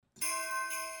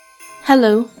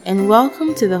Hello, and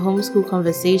welcome to the Homeschool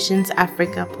Conversations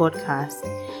Africa podcast.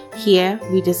 Here,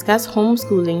 we discuss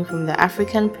homeschooling from the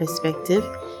African perspective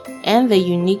and the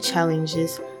unique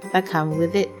challenges that come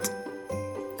with it.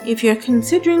 If you're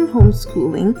considering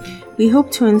homeschooling, we hope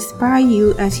to inspire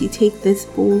you as you take this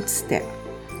bold step.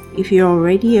 If you're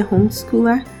already a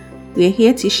homeschooler, we are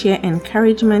here to share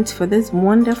encouragement for this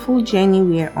wonderful journey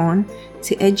we are on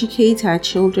to educate our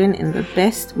children in the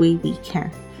best way we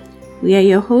can. We are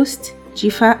your hosts,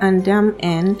 Jifa Andam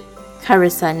and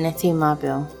Carissa Nete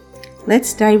Mabel.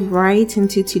 Let's dive right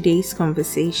into today's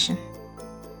conversation.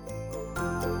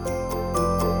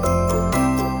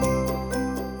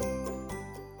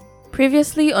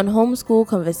 Previously on Homeschool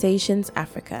Conversations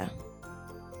Africa.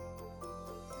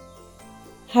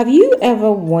 Have you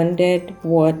ever wondered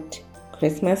what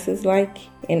Christmas is like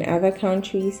in other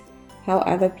countries? How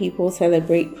other people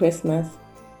celebrate Christmas?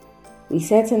 We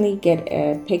certainly get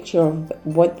a picture of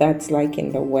what that's like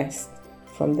in the West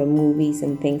from the movies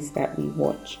and things that we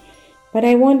watch. But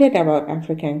I wondered about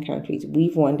African countries.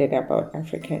 We've wondered about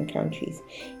African countries.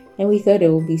 And we thought it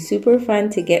would be super fun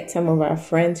to get some of our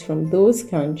friends from those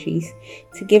countries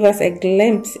to give us a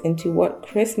glimpse into what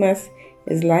Christmas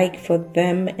is like for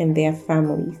them and their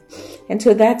families. And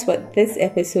so that's what this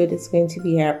episode is going to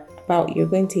be about. You're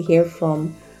going to hear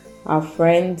from our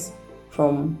friends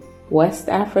from West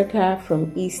Africa,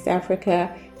 from East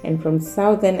Africa, and from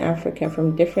Southern Africa,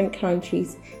 from different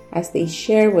countries, as they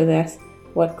share with us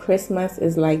what Christmas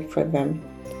is like for them.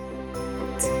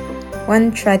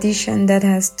 One tradition that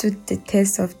has stood the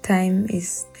test of time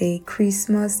is the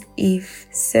Christmas Eve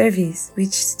service,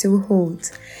 which still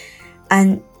holds.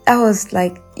 And that was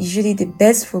usually the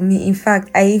best for me. In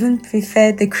fact, I even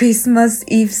prefer the Christmas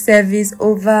Eve service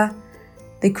over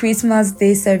the Christmas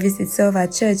Day service itself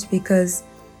at church, because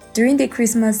during the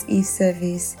Christmas Eve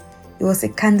service, it was a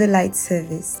candlelight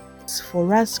service.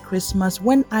 For us, Christmas,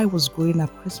 when I was growing up,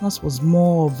 Christmas was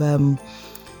more of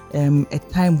a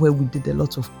time where we did a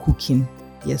lot of cooking.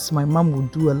 Yes, my mom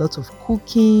would do a lot of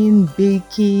cooking,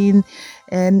 baking,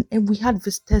 and we had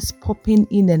visitors popping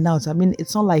in and out. I mean,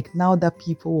 it's not like now that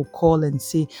people will call and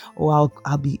say, oh,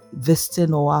 I'll be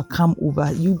visiting or I'll come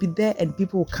over. You'll be there and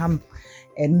people will come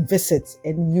and visit,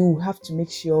 and you have to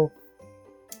make sure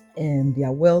they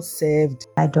are well served.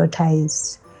 My daughter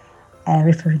is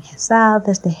referring herself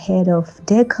as the head of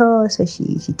decor, so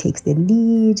she takes the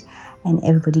lead and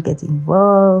everybody gets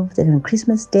involved. And on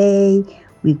Christmas Day,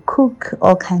 we cook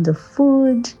all kinds of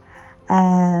food,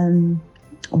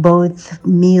 both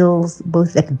meals,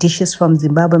 both dishes from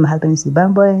Zimbabwe. My husband is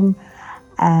Zimbabwean,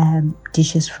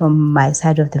 dishes from my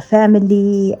side of the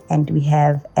family, and we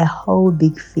have a whole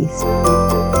big feast.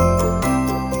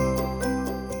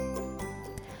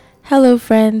 Hello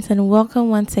friends, and welcome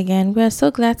once again. We are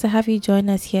so glad to have you join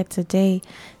us here today.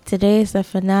 Today is the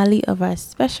finale of our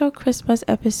special Christmas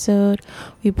episode.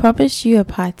 We promised you a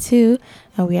part 2,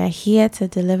 and we are here to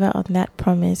deliver on that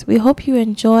promise. We hope you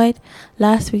enjoyed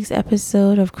last week's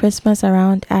episode of Christmas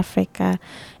Around Africa.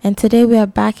 And today we are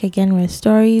back again with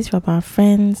stories from our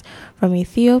friends from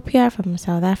Ethiopia, from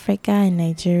South Africa, and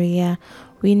Nigeria.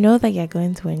 We know that you're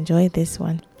going to enjoy this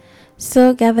one.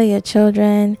 So gather your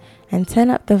children and turn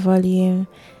up the volume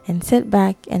and sit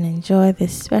back and enjoy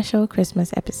this special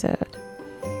Christmas episode.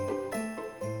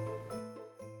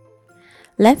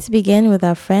 Let's begin with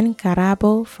our friend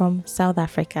Karabo from South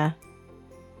Africa.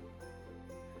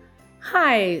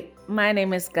 Hi, my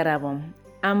name is Karabo.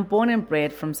 I'm born and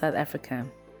bred from South Africa.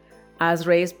 I was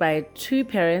raised by 2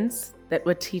 parents that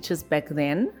were teachers back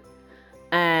then,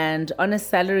 and on a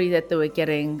salary that they were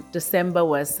getting, December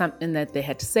was something that they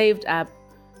had saved up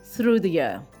through the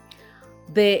year.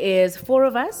 There is 4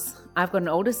 of us. I've got an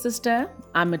older sister,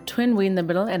 I'm a twin, we're in the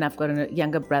middle, and I've got a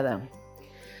younger brother.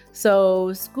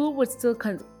 So school would still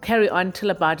carry on till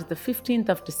about the 15th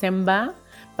of December,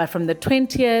 but from the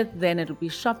 20th, then it'll be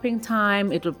shopping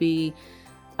time. It'll be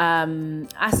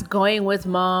us going with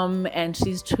mom, and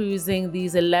she's choosing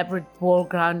these elaborate ball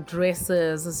gown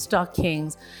dresses,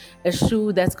 stockings, a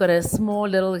shoe that's got a small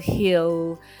little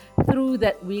heel. Through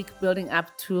that week building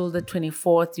up to the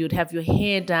 24th, you'd have your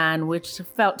hair done, which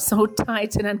felt so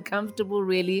tight and uncomfortable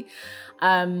really,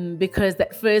 because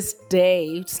that first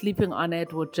day sleeping on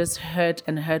it would just hurt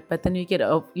and hurt, but then you get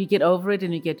over it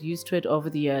and you get used to it over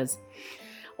the years.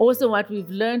 Also, what we've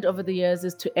learned over the years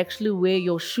is to actually wear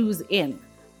your shoes in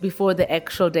before the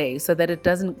actual day so that it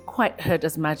doesn't quite hurt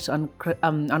as much on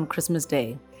Christmas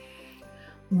Day.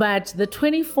 But the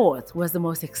 24th was the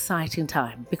most exciting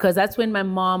time, because that's when my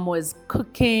mom was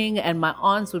cooking and my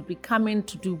aunts would be coming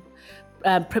to do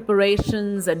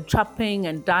preparations and chopping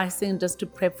and dicing just to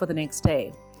prep for the next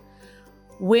day.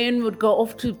 when we would go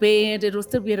off to bed, it would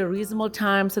still be at a reasonable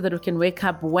time so that we can wake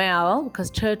up well, because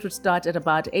church would start at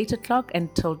about 8 o'clock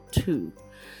until 2.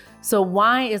 So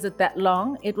why is it that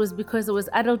long? It was because it was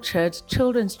adult church,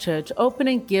 children's church,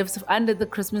 opening gifts under the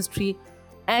Christmas tree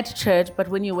at church. But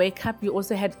when you wake up, you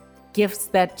also had gifts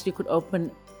that you could open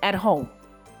at home.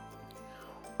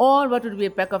 Or what would be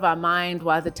at the back of our mind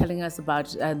while they're telling us about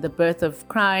the birth of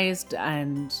Christ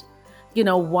and,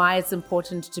 why it's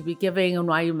important to be giving and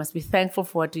why you must be thankful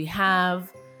for what you have.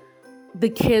 The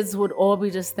kids would all be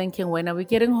just thinking, when are we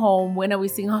getting home? When are we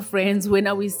seeing our friends? When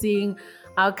are we seeing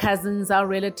our cousins, our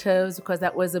relatives? Because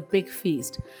that was a big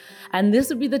feast. And this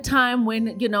would be the time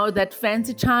when, that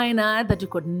fancy china that you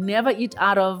could never eat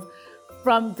out of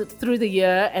through the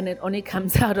year, and it only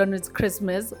comes out on its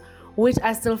Christmas, which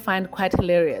I still find quite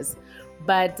hilarious.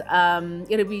 But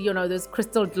it'll be, those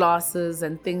crystal glasses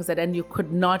and things and you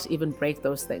could not even break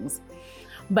those things.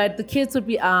 But the kids would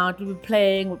be out, would be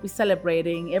playing, would be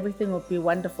celebrating, everything would be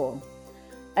wonderful.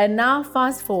 And now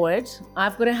fast forward,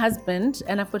 I've got a husband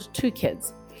and I've got 2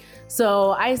 kids.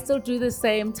 So I still do the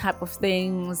same type of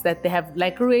things, that they have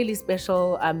like really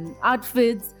special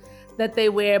outfits that they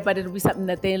wear, but it'll be something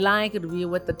that they like, it'll be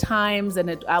with the times,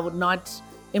 and I would not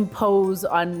impose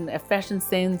on a fashion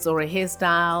sense or a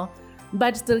hairstyle,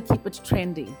 but still keep it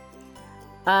trendy.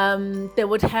 They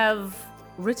would have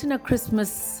written a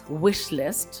Christmas wish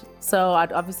list. So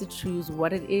I'd obviously choose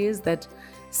what it is that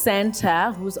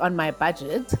Santa, who's on my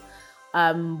budget,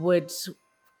 would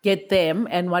get them,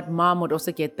 and what mom would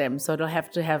also get them. So they'll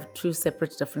have to have 2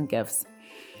 separate different gifts.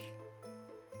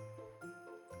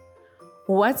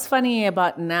 What's funny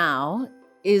about now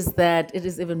is that it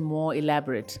is even more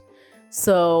elaborate.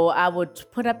 So I would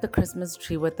put up the Christmas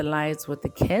tree with the lights with the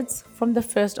kids from the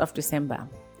 1st of December.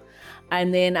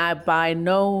 And then I buy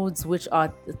nodes, which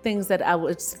are things that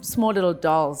small little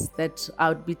dolls that I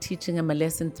would be teaching them a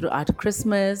lesson throughout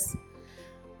Christmas.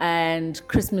 And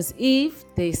Christmas Eve,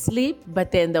 they sleep,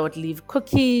 but then they would leave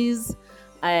cookies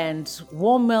and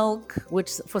warm milk,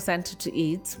 which for Santa to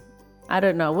eat. I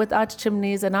don't know, without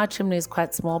chimneys, and our chimney is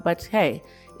quite small, but hey,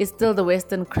 it's still the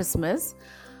Western Christmas.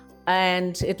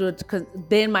 And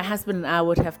then my husband and I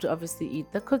would have to obviously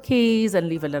eat the cookies and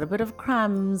leave a little bit of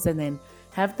crumbs and then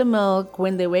have the milk.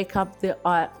 When they wake up, they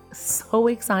are so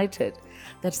excited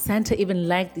that Santa even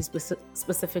liked these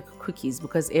specific cookies,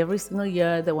 because every single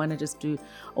year they want to just do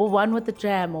one with the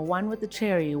jam or one with the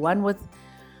cherry,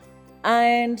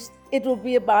 and it will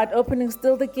be about opening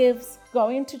still the gifts,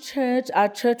 going to church. Our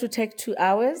church will take 2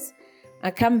 hours.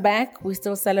 I come back, we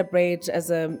still celebrate as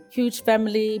a huge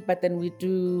family, but then we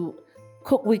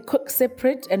cook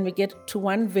separate and we get to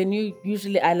one venue.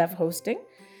 Usually I love hosting,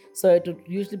 so it would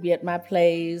usually be at my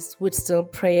place. We'd still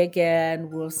pray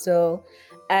again,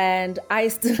 and I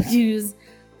still use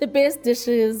the best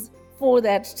dishes for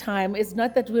that time. It's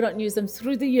not that we don't use them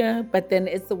through the year, but then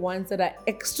it's the ones that are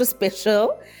extra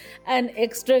special and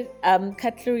extra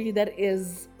cutlery that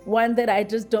is one that I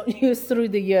just don't use through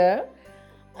the year.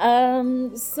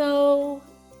 So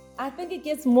I think it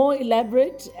gets more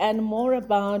elaborate and more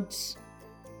about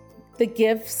the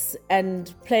gifts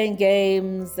and playing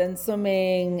games and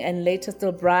swimming, and later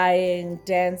still braaiing,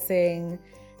 dancing,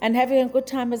 and having a good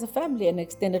time as a family. An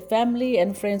extended family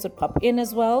and friends would pop in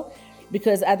as well,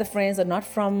 because other friends are not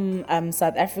from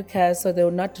South Africa, so they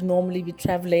will not normally be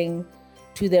traveling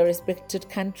to their respected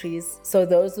countries. So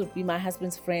those would be my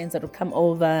husband's friends that would come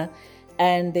over,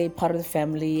 and they're part of the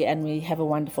family, and we have a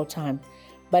wonderful time.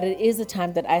 But it is a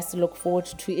time that I still look forward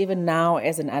to even now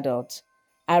as an adult.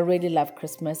 I really love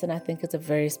Christmas, and I think it's a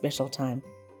very special time.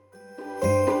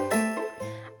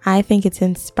 I think it's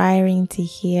inspiring to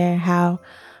hear how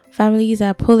families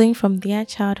are pulling from their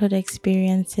childhood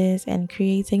experiences and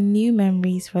creating new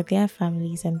memories for their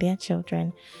families and their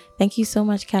children. Thank you so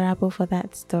much, Karabo, for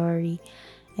that story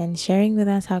and sharing with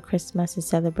us how Christmas is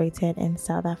celebrated in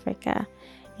South Africa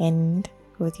and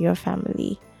with your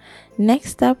family.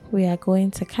 Next up, we are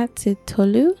going to cut to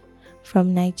Tolu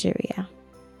from Nigeria.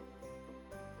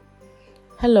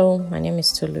 Hello, my name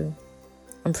is Tolu.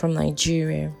 I'm from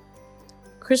Nigeria.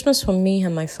 Christmas for me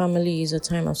and my family is a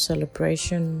time of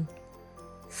celebration,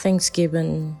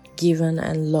 thanksgiving, giving,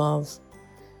 and love.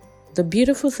 The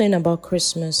beautiful thing about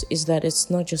Christmas is that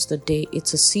it's not just a day,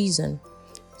 it's a season.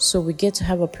 So we get to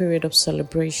have a period of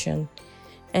celebration.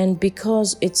 And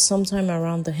because it's sometime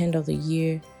around the end of the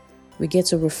year, we get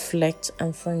to reflect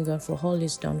and thank God for all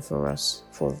He's done for us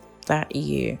for that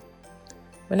year.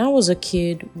 When I was a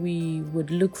kid, we would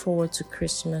look forward to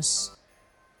Christmas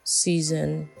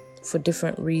season for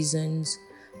different reasons.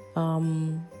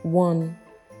 One,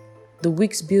 the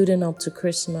weeks building up to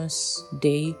Christmas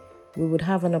Day, we would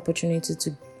have an opportunity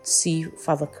to see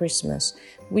Father Christmas,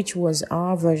 which was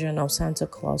our version of Santa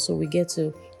Claus. So we get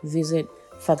to visit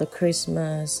Father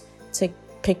Christmas, take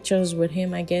pictures with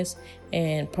him, I guess,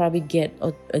 and probably get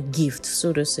a gift,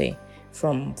 so to say,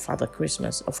 from Father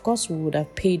Christmas. Of course, we would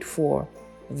have paid for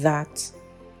that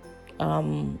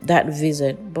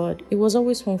visit, but it was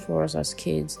always fun for us as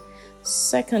kids.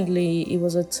 Secondly, it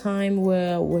was a time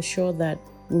where we're sure that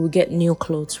we would get new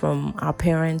clothes from our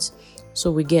parents.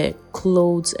 So we get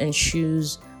clothes and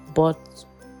shoes bought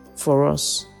for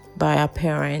us by our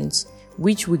parents,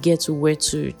 which we get to wear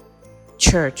to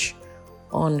church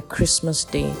on Christmas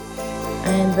Day.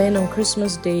 And then on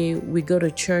Christmas Day, we go to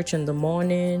church in the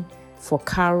morning for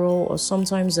carol, or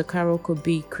sometimes the carol could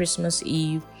be Christmas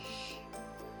Eve.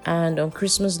 And on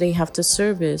Christmas Day, after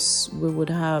service, we would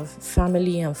have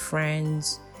family and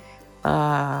friends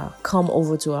come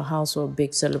over to our house for a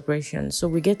big celebration. So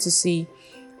we get to see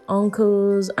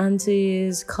uncles,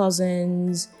 aunties,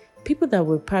 cousins, people that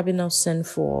we've probably not seen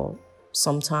for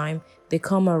some time. They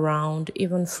come around,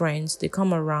 even friends, they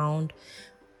come around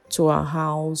to our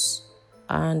house,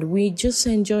 and we just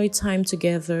enjoy time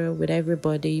together with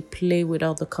everybody, play with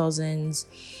other cousins.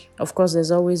 Of course,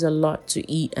 there's always a lot to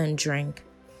eat and drink.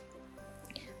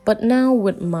 But now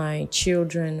with my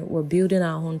children, we're building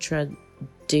our own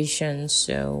traditions.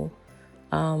 So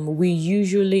we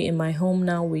usually, in my home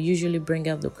now, we usually bring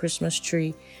out the Christmas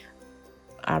tree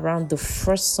around the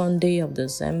first Sunday of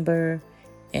December.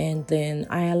 And then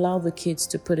I allow the kids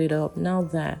to put it up now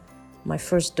that my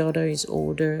first daughter is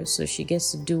older. So she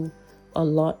gets to do a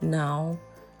lot now.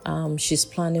 She's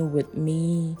planning with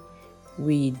me.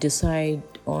 We decide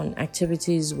on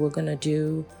activities we're going to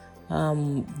do.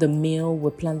 The meal,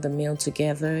 we plan the meal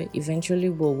together. Eventually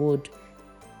we would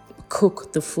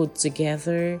cook the food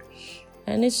together.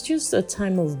 And it's just a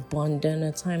time of bonding,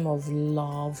 a time of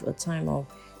love, a time of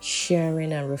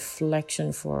sharing and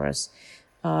reflection for us.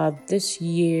 This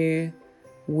year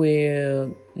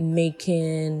we're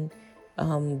making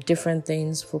different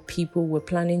things for people. We're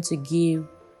planning to give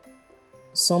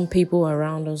some people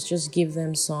around us, just give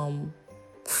them some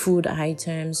food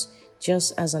items,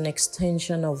 just as an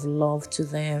extension of love to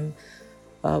them.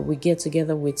 We get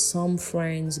together with some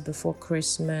friends before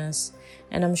Christmas,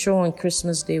 and I'm sure on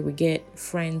Christmas Day we get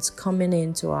friends coming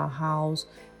into our house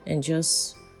and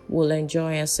just we'll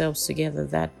enjoy ourselves together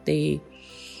that day.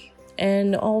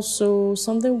 And also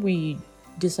something we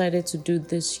decided to do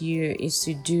this year is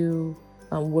to do,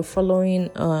 we're following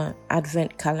an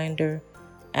Advent calendar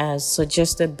as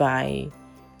suggested by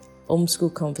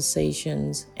Homeschool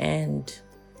Conversations, and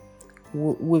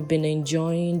we've been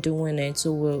enjoying doing it.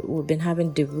 So we've been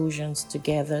having devotions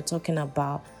together, talking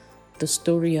about the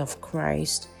story of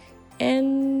Christ.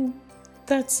 And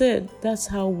that's it. That's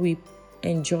how we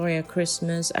enjoy our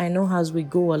Christmas. I know as we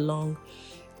go along,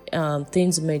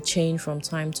 things may change from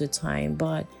time to time,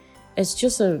 but it's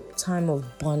just a time of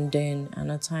bonding and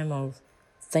a time of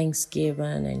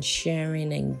thanksgiving and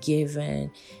sharing and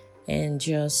giving and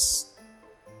just,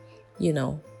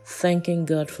 thanking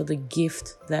God for the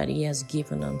gift that He has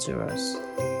given unto us.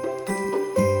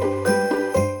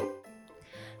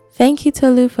 Thank you,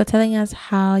 Tolu, for telling us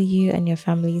how you and your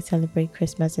family celebrate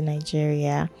Christmas in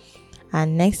Nigeria. Our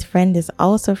next friend is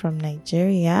also from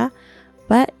Nigeria,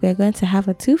 but we're going to have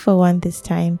a 2-for-1 this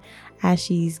time as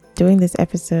she's doing this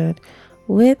episode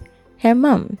with her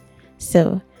mom.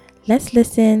 So let's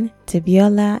listen to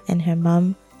Biola and her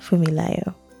mom,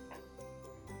 Fumilayo.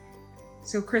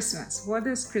 So Christmas, what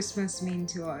does Christmas mean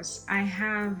to us? I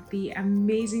have the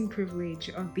amazing privilege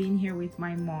of being here with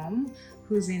my mom,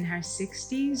 who's in her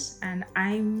 60s, and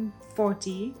I'm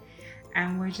 40,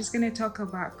 and we're just going to talk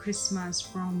about Christmas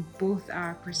from both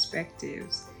our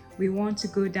perspectives. We want to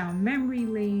go down memory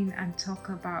lane and talk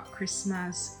about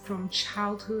Christmas from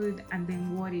childhood and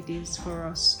then what it is for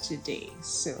us today.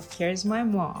 So here's my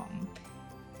mom.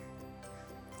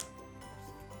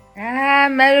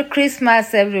 Merry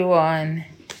Christmas, everyone.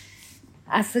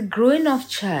 As a growing up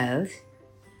child,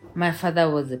 my father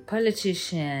was a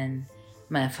politician.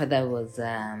 My father was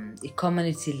a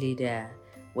community leader.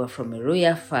 We're from a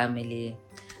royal family.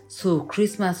 So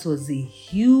Christmas was a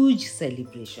huge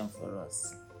celebration for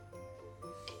us.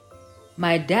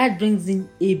 My dad brings in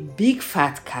a big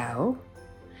fat cow.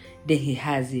 Then he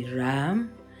has a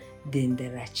ram. Then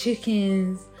there are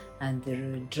chickens. And there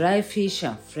are dry fish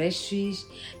and fresh fish.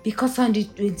 Because on the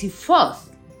 24th,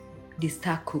 they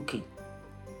start cooking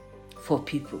for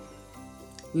people.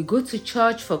 We go to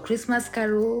church for Christmas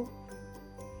carol,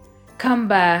 come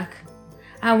back.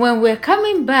 And when we're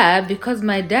coming back, because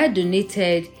my dad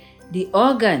donated the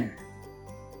organ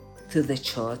to the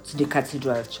church, the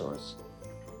cathedral church,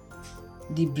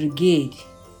 the brigade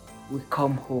will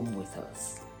come home with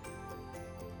us.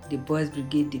 The Boys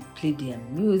Brigade, they play their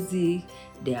music,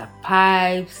 their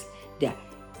pipes,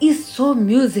 it's so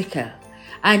musical,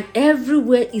 and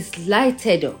everywhere is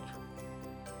lighted up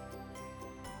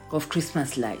of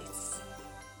Christmas lights.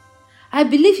 I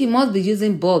believe he must be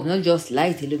using bulbs, not just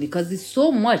light alone, because it's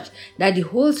so much that the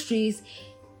whole streets.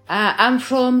 I'm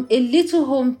from a little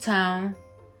hometown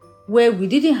where we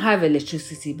didn't have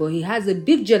electricity, but he has a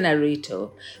big generator,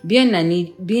 being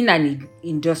an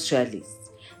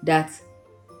industrialist, that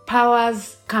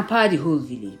can power the whole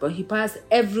village, but he powers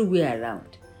everywhere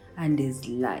around, and there's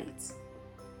lights,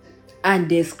 and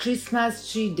there's Christmas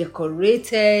tree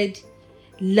decorated,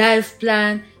 life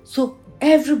plan, so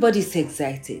everybody's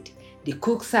excited. The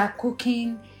cooks are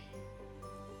cooking,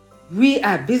 we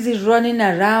are busy running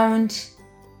around,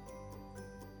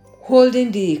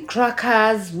 holding the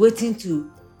crackers, waiting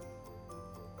to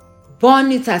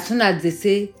burn it as soon as they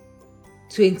say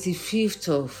 25th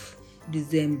of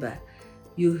December.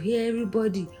 You hear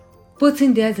everybody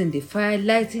putting theirs in the fire,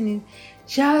 lighting it,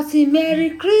 shouting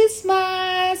Merry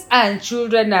Christmas, and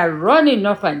children are running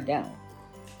up and down.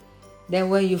 Then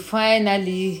when you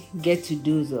finally get to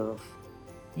doze off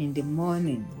in the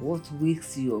morning, what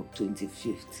wakes you up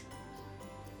 25th?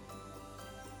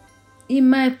 In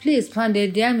my place,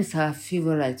 pounded yam is our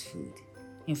favorite food.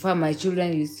 In fact, my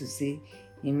children used to say,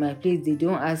 in my place, they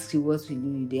don't ask you what will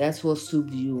you eat, they ask what soup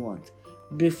do you want.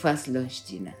 Breakfast, lunch,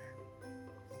 dinner.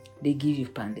 They give you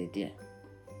pounded yam.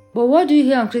 But what do you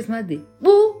hear on Christmas Day?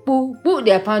 Boo, boo, boo,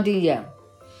 they are pounding yam.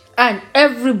 And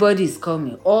everybody is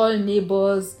coming. All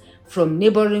neighbors from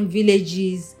neighboring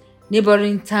villages,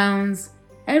 neighboring towns.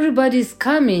 Everybody is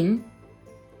coming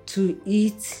to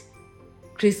eat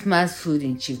Christmas food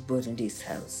in Chief Bodunde's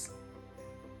house.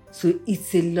 So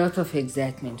it's a lot of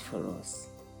excitement for us.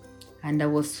 And I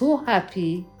was so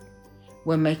happy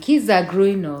when my kids are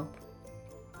growing up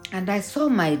and I saw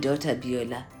my daughter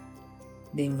Biola.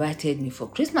 They invited me for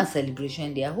Christmas celebration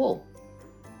in their home.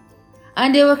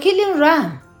 And they were killing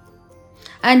ram.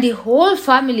 And the whole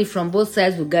family from both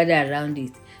sides would gather around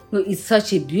it. It's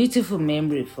such a beautiful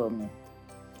memory for me.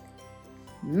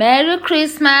 Merry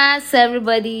Christmas,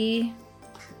 everybody.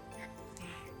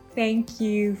 Thank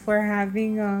you for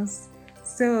having us.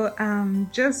 So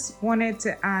just wanted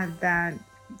to add that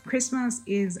Christmas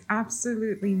is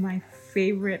absolutely my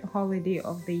favorite holiday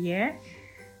of the year.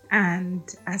 And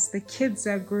as the kids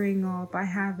are growing up, I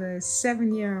have a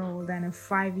 7-year-old and a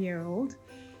 5-year-old.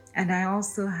 And I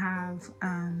also have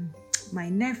my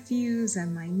nephews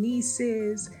and my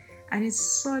nieces. And it's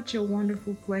such a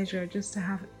wonderful pleasure just to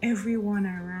have everyone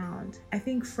around. I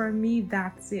think for me,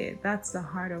 that's it. That's the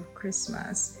heart of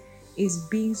Christmas, is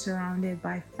being surrounded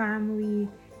by family,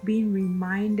 being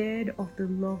reminded of the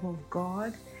love of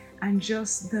God, and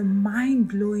just the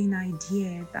mind-blowing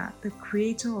idea that the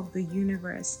creator of the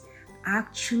universe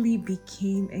actually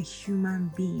became a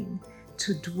human being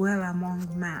to dwell among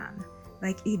man.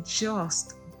 Like, it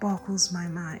just boggles my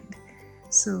mind.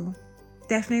 So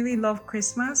definitely love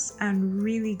Christmas, and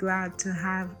really glad to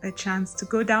have a chance to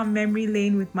go down memory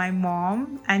lane with my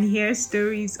mom and hear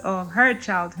stories of her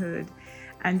childhood,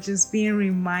 and just being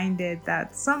reminded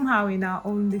that somehow in our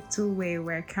own little way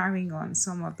we're carrying on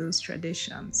some of those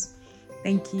traditions.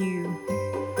 Thank you.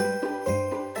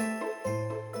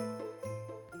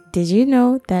 Did you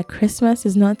know that Christmas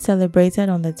is not celebrated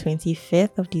on the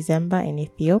 25th of December in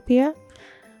Ethiopia?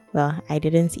 Well, I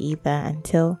didn't either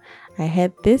until I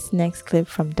heard this next clip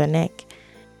from Donek.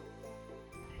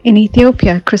 In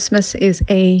Ethiopia, Christmas is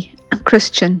a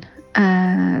Christian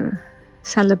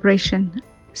celebration,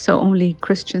 so only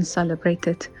Christians celebrate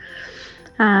it.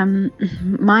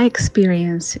 My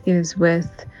experience is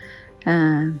with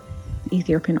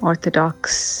Ethiopian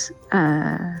Orthodox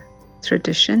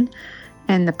tradition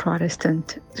and the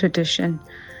Protestant tradition.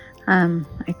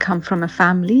 I come from a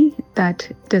family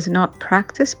that does not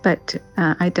practice but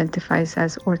identifies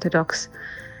as Orthodox.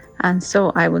 And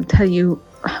so I will tell you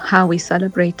how we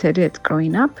celebrated it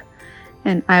growing up.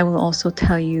 And I will also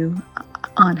tell you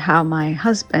on how my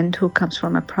husband, who comes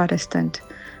from a Protestant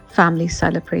family,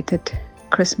 celebrated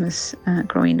Christmas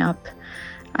growing up.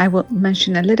 I will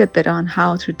mention a little bit on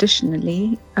how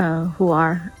traditionally, who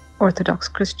are Orthodox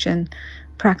Christian,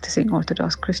 practicing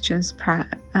Orthodox Christians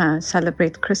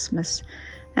celebrate Christmas,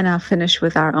 and I'll finish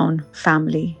with our own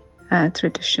family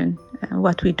tradition,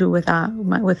 what we do with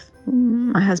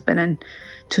my husband and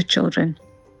 2 children.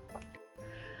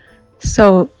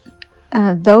 So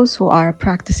those who are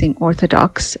practicing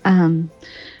Orthodox,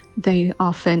 they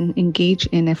often engage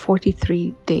in a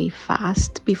 43-day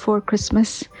fast before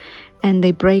Christmas, and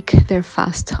they break their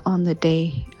fast on the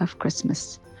day of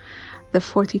Christmas. the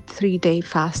 43-day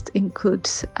fast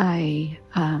includes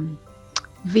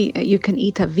you can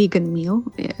eat a vegan meal,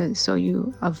 so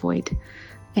you avoid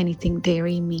anything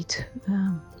dairy, meat,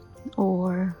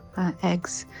 or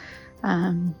eggs,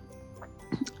 and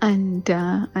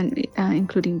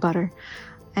including butter,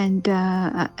 and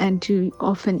you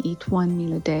often eat one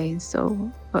meal a day,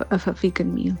 so of a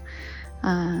vegan meal.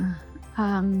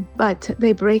 But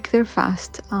they break their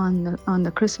fast on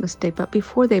the Christmas day. But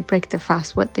before they break their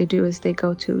fast, what they do is they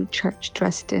go to church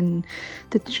dressed in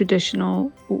the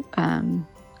traditional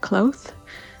cloth,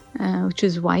 which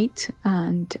is white,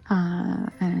 and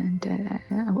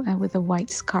with a white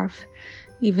scarf.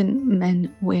 Even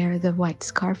men wear the white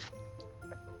scarf,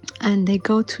 and they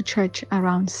go to church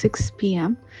around 6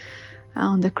 p.m.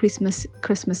 on the Christmas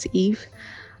Eve.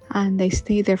 And they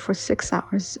stay there for 6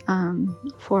 hours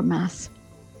for Mass.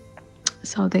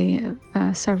 So the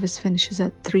service finishes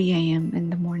at 3 a.m. in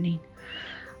the morning.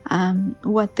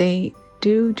 What they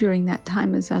do during that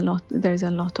time is there's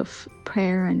a lot of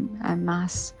prayer and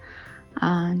Mass.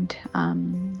 And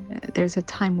there's a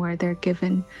time where they're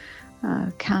given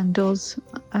candles,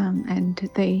 and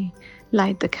they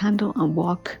light the candle and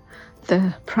walk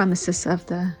the premises of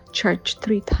the church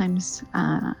 3 times,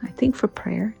 I think, for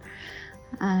prayer.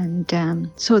 And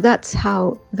so that's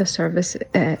how the service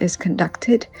is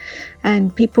conducted,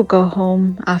 and people go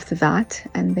home after that,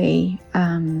 and they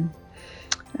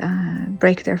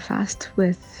break their fast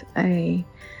with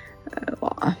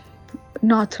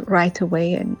not right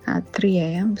away at 3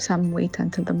 a.m. Some wait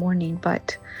until the morning,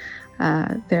 but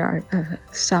there are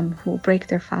some who break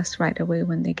their fast right away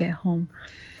when they get home,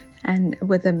 and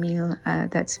with a meal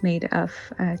that's made of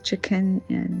chicken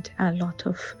and a lot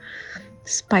of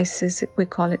spices. We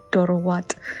call it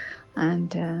dorowat,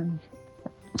 and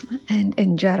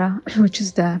injera, which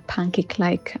is the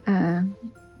pancake-like thing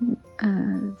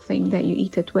that you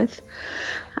eat it with.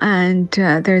 And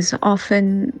there's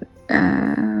often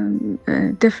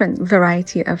different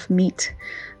variety of meat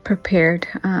prepared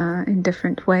in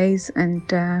different ways, and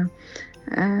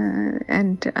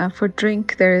for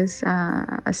drink, there's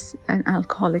an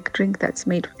alcoholic drink that's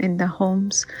made in the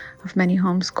homes of many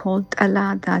homes called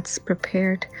ala, that's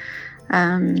prepared,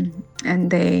 and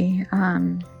they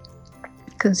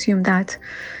consume that.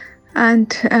 And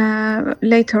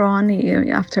later on,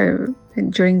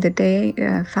 during the day,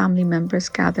 family members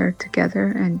gather together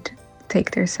and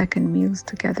take their second meals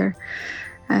together,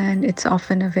 and it's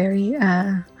often a very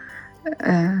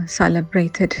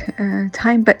celebrated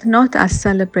time, but not as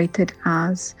celebrated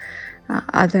as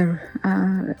other.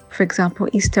 For example,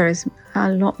 Easter is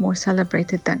a lot more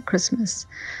celebrated than Christmas,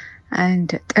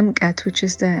 and Temkat, which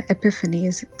is the Epiphany,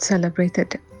 is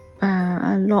celebrated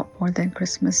a lot more than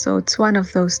Christmas. So it's one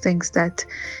of those things that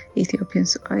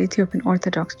Ethiopian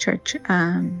Orthodox Church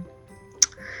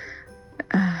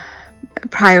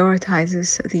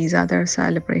prioritizes these other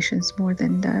celebrations more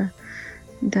than the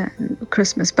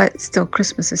Christmas, but still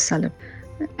Christmas is celebrated.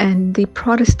 And the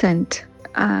Protestant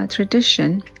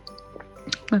tradition,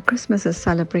 Christmas is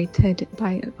celebrated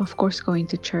by, of course, going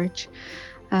to church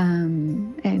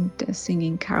and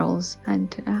singing carols,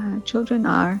 and children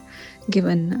are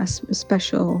given a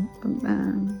special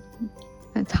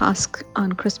task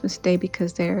on Christmas Day,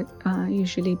 because they're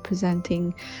usually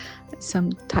presenting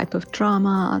some type of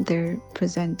drama. They're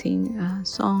presenting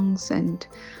songs and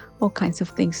all kinds of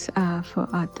things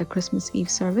at the Christmas Eve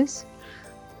service,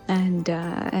 and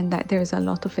that there's a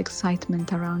lot of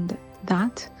excitement around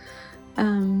that.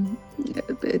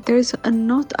 There's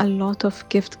not a lot of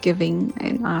gift giving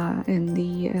in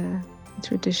the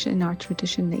tradition, our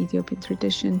tradition, the Ethiopian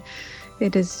tradition.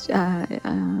 It is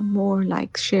more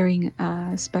like sharing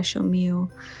a special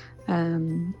meal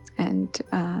and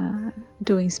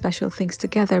doing special things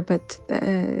together, but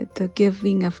the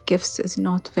giving of gifts is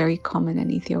not very common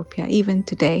in Ethiopia. Even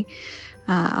today,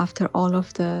 after all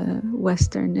of the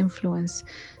Western influence,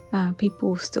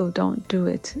 people still don't do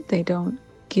it. They don't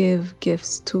give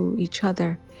gifts to each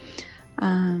other.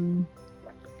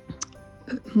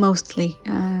 Mostly.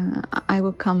 I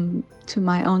will come to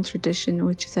my own tradition,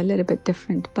 which is a little bit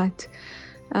different, but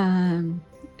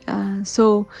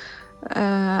so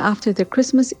after the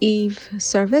Christmas Eve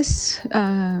service,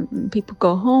 people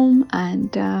go home,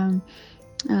 and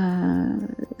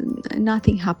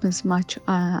nothing happens much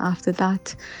after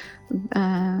that.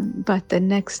 But the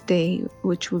next day,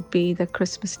 which would be the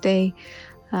Christmas Day,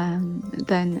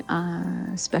 then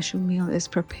a special meal is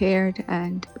prepared,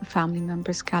 and family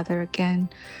members gather again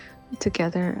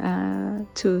together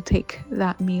to take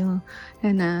that meal.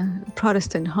 In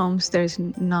Protestant homes, there's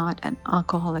not an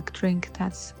alcoholic drink.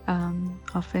 That's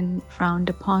often frowned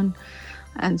upon,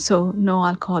 and so no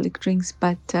alcoholic drinks,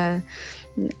 but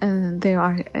there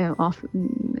are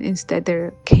often instead there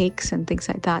are cakes and things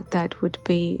like that that would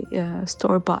be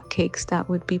store-bought cakes that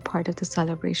would be part of the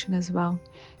celebration as well.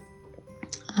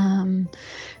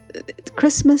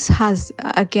 Christmas has,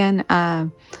 again,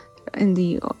 in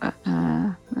the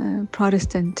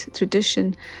Protestant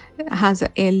tradition, has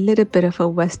a little bit of a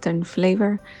Western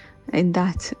flavor in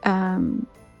that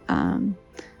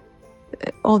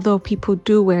although people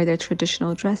do wear their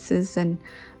traditional dresses and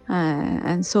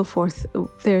so forth,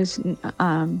 there's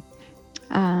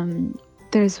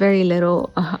very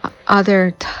little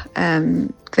other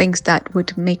things that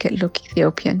would make it look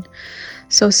Ethiopian.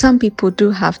 So some people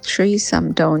do have trees,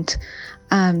 some don't.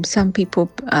 Some people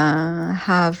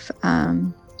have,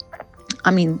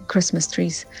 Christmas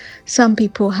trees. Some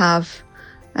people have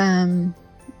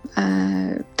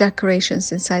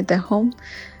decorations inside their home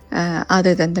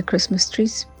other than the Christmas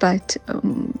trees, but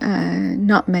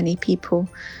not many people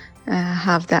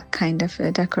have that kind of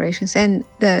decorations. And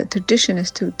the tradition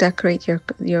is to decorate your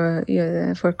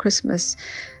for Christmas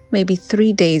maybe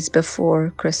 3 days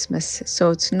before Christmas.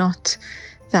 So it's not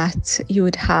that you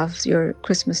would have your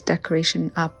Christmas decoration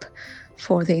up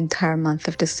for the entire month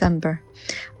of December.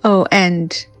 Oh,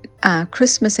 and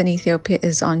Christmas in Ethiopia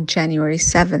is on January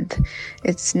 7th.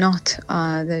 It's not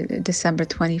the December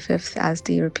 25th as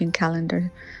the European calendar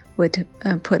would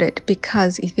put it,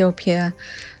 because the Ethiopian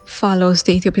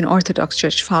Orthodox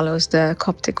Church follows the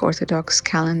Coptic Orthodox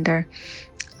calendar,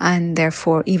 and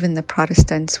therefore even the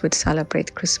Protestants would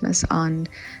celebrate Christmas on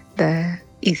the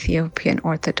Ethiopian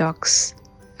Orthodox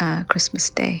Christmas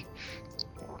Day.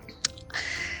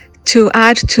 To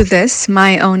add to this,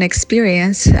 my own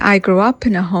experience, I grew up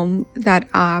in a home that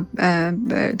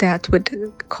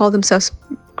would call themselves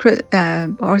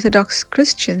Orthodox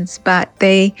Christians, but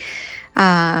they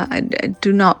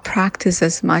do not practice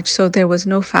as much. So there was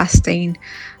no fasting,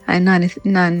 and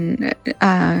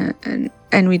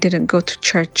and we didn't go to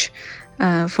church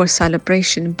for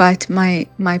celebration. But my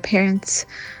parents,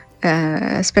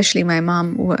 especially my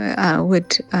mom,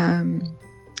 would.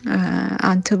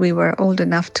 Until we were old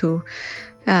enough to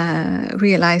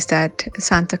realize that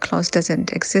Santa Claus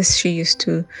doesn't exist, she used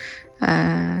to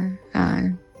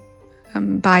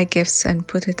buy gifts and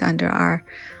put it under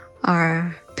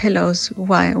our pillows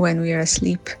when we were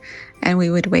asleep, and we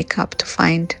would wake up to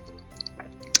find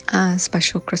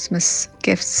special Christmas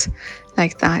gifts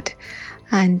like that.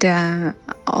 And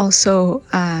also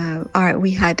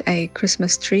we had a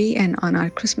Christmas tree, and on our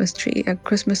Christmas tree, our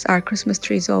Christmas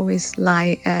trees always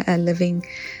lie a living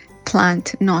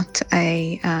plant, not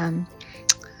an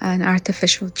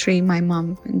artificial tree. My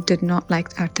mom did not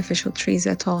like artificial trees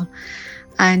at all,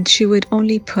 and she would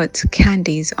only put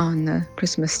candies on the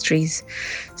Christmas trees.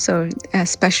 So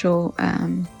special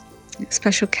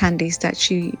candies that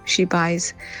she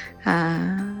buys.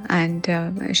 And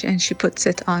she puts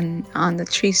it on the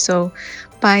tree. So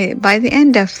by the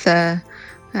end of the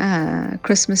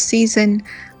Christmas season,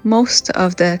 most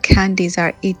of the candies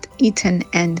are eaten,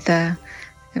 and the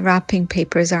wrapping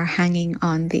papers are hanging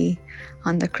on the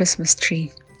Christmas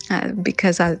tree,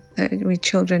 because we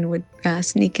children would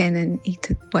sneak in and eat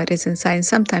what is inside. And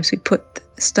sometimes we put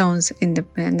stones in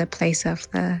the place of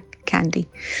the candy.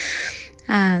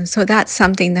 So that's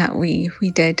something that we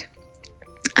did.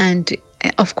 And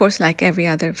of course, like every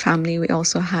other family, we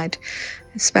also had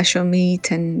special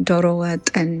meat and dorowat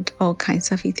and all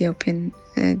kinds of Ethiopian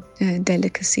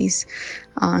delicacies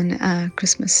on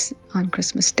Christmas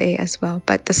Day as well.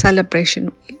 But the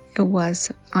celebration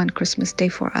was on Christmas Day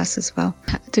for us as well.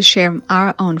 To share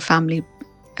our own family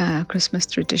Christmas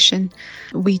tradition,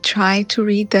 we try to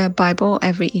read the Bible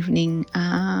every evening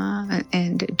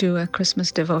and do a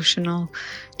Christmas devotional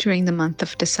during the month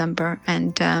of December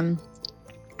and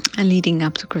leading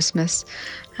up to Christmas.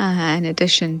 In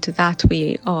addition to that,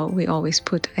 we always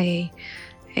put a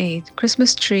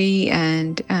Christmas tree,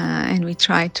 and we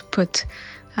try to put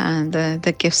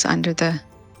the gifts under the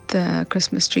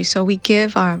Christmas tree. So we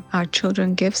give our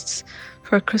children gifts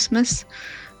for Christmas,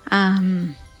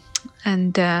 and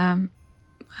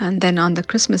then on the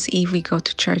Christmas Eve we go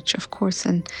to church, of course,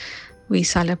 and we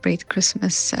celebrate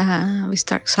Christmas. We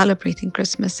start celebrating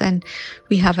Christmas, and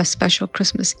we have a special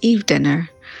Christmas Eve dinner,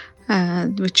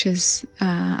 which is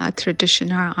a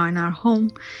tradition on our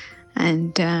home,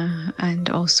 and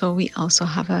also we also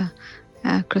have a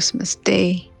Christmas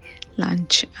Day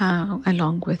lunch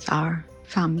along with our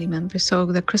family members. So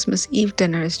the Christmas Eve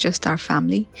dinner is just our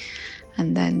family,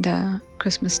 and then the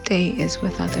Christmas Day is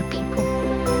with other people.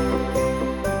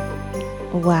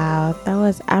 Wow, that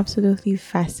was absolutely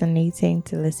fascinating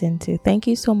to listen to. Thank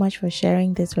you so much for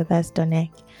sharing this with us,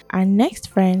 Donek. Our next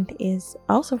friend is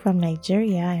also from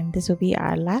Nigeria, and this will be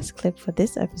our last clip for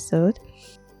this episode.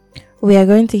 We are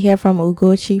going to hear from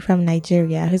Ugochi from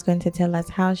Nigeria, who's going to tell us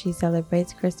how she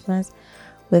celebrates Christmas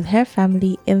with her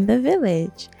family in the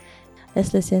village.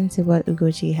 Let's listen to what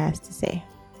Ugochi has to say.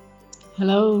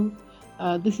 Hello,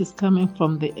 this is coming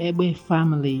from the Ebe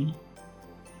family.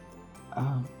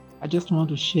 I just want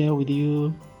to share with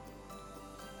you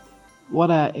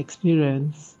what our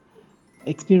experiences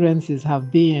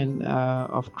have been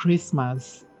of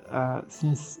Christmas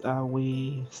since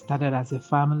we started as a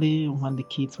family when the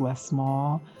kids were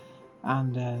small,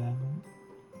 and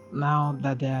now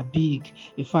that they are big.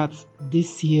 In fact,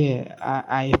 this year,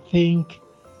 I think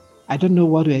I don't know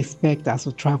what to expect as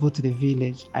we travel to the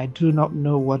village. I do not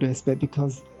know what to expect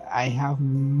because I have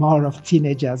more of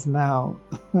teenagers now.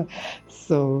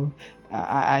 So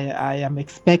I am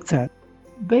expectant.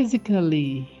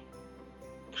 Basically,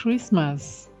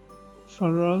 Christmas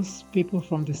for us people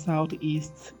from the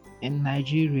southeast in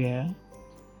Nigeria,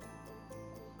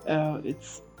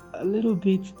 it's a little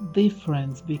bit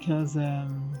different because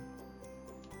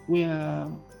we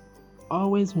are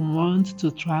always want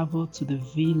to travel to the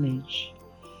village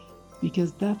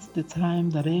because that's the time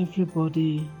that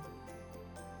everybody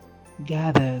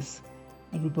gathers,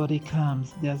 everybody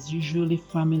comes. There's usually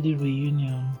family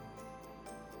reunion.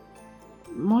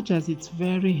 Much as it's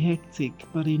very hectic,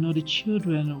 but the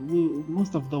children,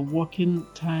 most of the working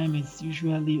time is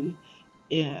usually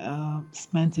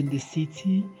spent in the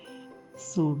city.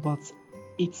 So, but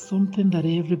it's something that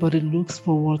everybody looks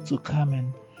forward to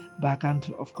coming back.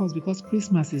 And of course, because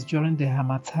Christmas is during the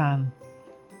Harmattan,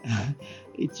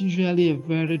 it's usually a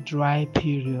very dry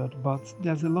period, but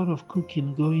there's a lot of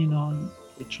cooking going on.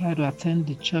 We try to attend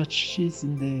the churches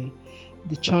in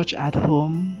the church at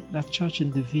home, the church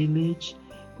in the village,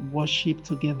 worship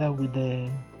together with the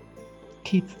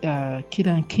kid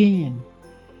and king.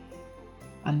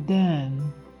 And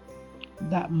then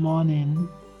that morning,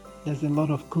 there's a lot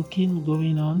of cooking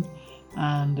going on.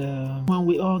 And when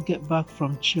we all get back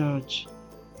from church,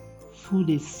 food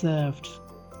is served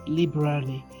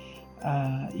liberally.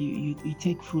 You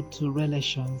take food to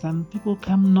relations and people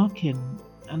come knocking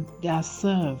and they are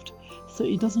served. So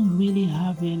it doesn't really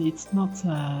have any, it's not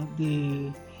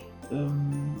the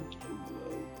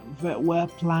well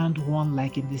planned one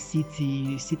like in the city,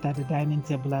 you sit at the dining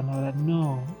table and all that.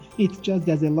 No, it's just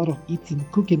there's a lot of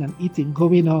cooking and eating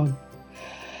going on.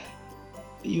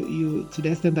 You to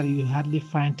the extent that you hardly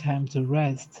find time to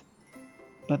rest.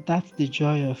 But that's the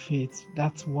joy of it.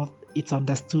 That's what it's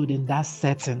understood in that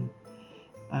setting.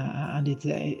 And it's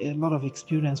a lot of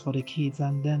experience for the kids.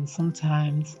 And then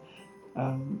sometimes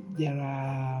there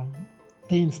are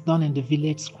things done in the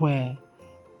village square.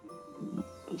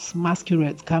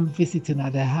 Masquerades come visiting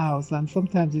at the house, and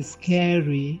sometimes it's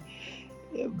scary,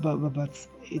 but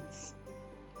it's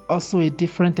also a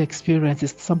different experience.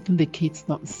 It's something the kids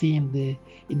don't see in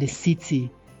the city,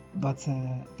 but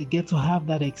they get to have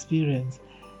that experience.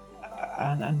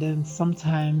 And then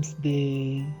sometimes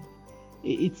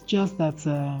it's just that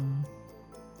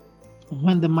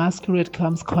when the masquerade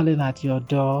comes calling at your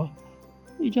door,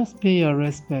 you just pay your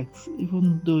respects,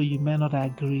 even though you may not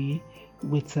agree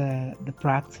with the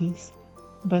practice,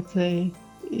 but you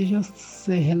just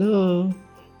say hello.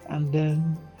 And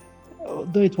then,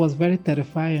 although it was very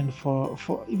terrifying for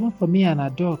even for me, an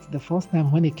adult, the first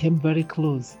time when it came very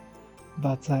close,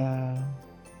 but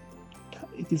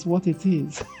it is what it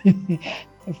is.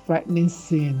 A frightening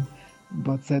scene,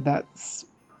 but that's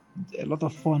a lot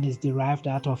of fun is derived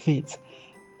out of it.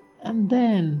 And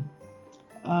then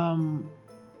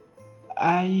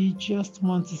I just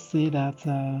want to say that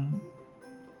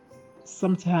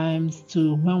sometimes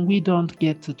too, when we don't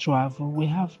get to travel, we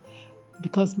have,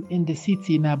 because in the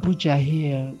city in Abuja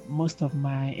here, most of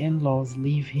my in-laws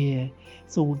live here,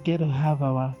 so we get to have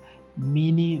our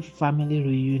mini family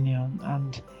reunion,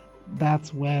 and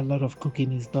that's where a lot of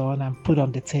cooking is done and put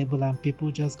on the table, and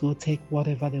people just go take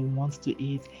whatever they want to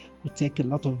eat. We take do a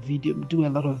lot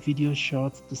of video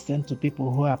shots to send to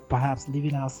people who are perhaps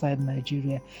living outside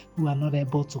Nigeria who are not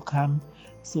able to come.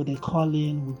 So they call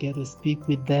in, we get to speak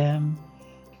with them.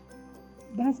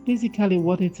 That's basically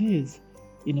what it is,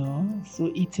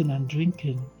 so eating and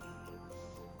drinking.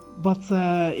 But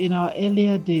in our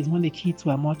earlier days, when the kids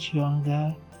were much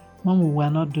younger, when we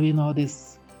were not doing all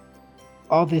these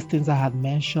things I had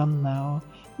mentioned now,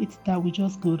 it's that we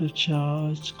just go to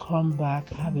church, come back,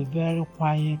 have a very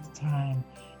quiet time,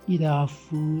 eat our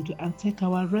food, and take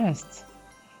our rest.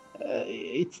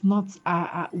 it's not.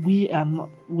 We are not.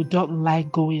 We don't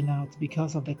like going out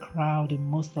because of the crowd in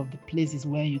most of the places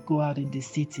where you go out in the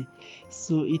city.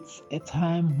 So it's a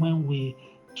time when we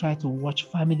try to watch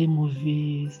family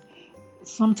movies.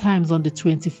 Sometimes on the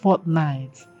 24th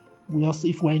night, we also,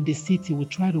 if we're in the city, we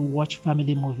try to watch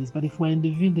family movies. But if we're in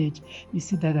the village, you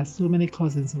see that there's so many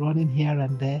cousins running here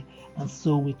and there, and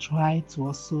so we try to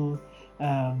also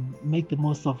make the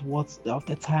most of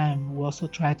the time. We also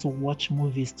try to watch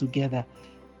movies together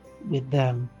with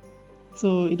them.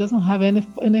 So it doesn't have any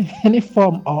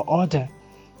form or order.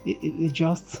 It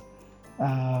just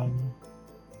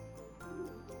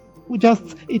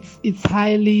it's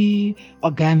highly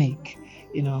organic.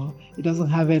 It doesn't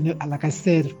have any, like I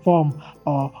said, form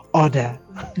or order.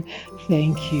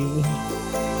 Thank you.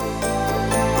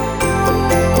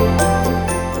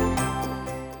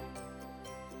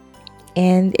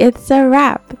 And it's a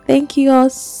wrap. Thank you all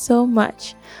so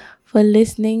much for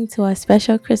listening to our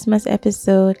special Christmas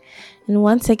episode. And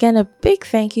once again, a big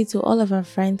thank you to all of our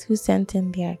friends who sent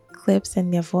in their clips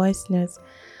and their voice notes.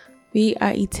 We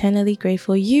are eternally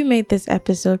grateful you made this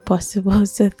episode possible,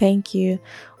 so thank you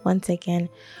once again.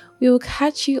 We will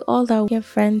catch you all, our dear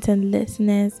friends and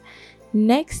listeners,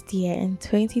 next year in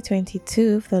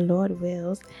 2022, if the Lord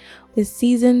wills, with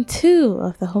season 2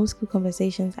 of the Homeschool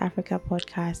Conversations Africa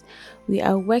podcast. We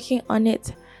are working on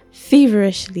it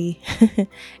feverishly,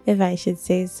 if I should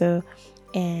say so,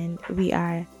 and we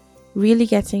are really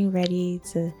getting ready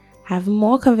to have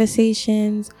more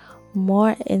conversations,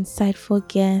 more insightful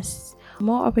guests,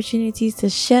 more opportunities to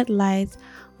shed light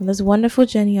on this wonderful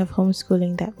journey of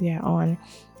homeschooling that we are on.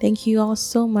 Thank you all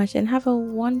so much, and have a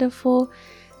wonderful,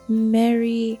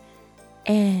 merry,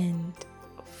 and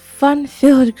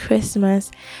fun-filled Christmas.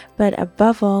 But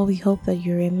above all, we hope that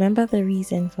you remember the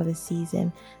reason for the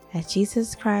season, that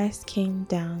Jesus Christ came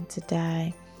down to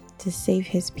die to save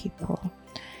his people.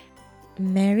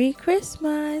 Merry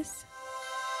Christmas!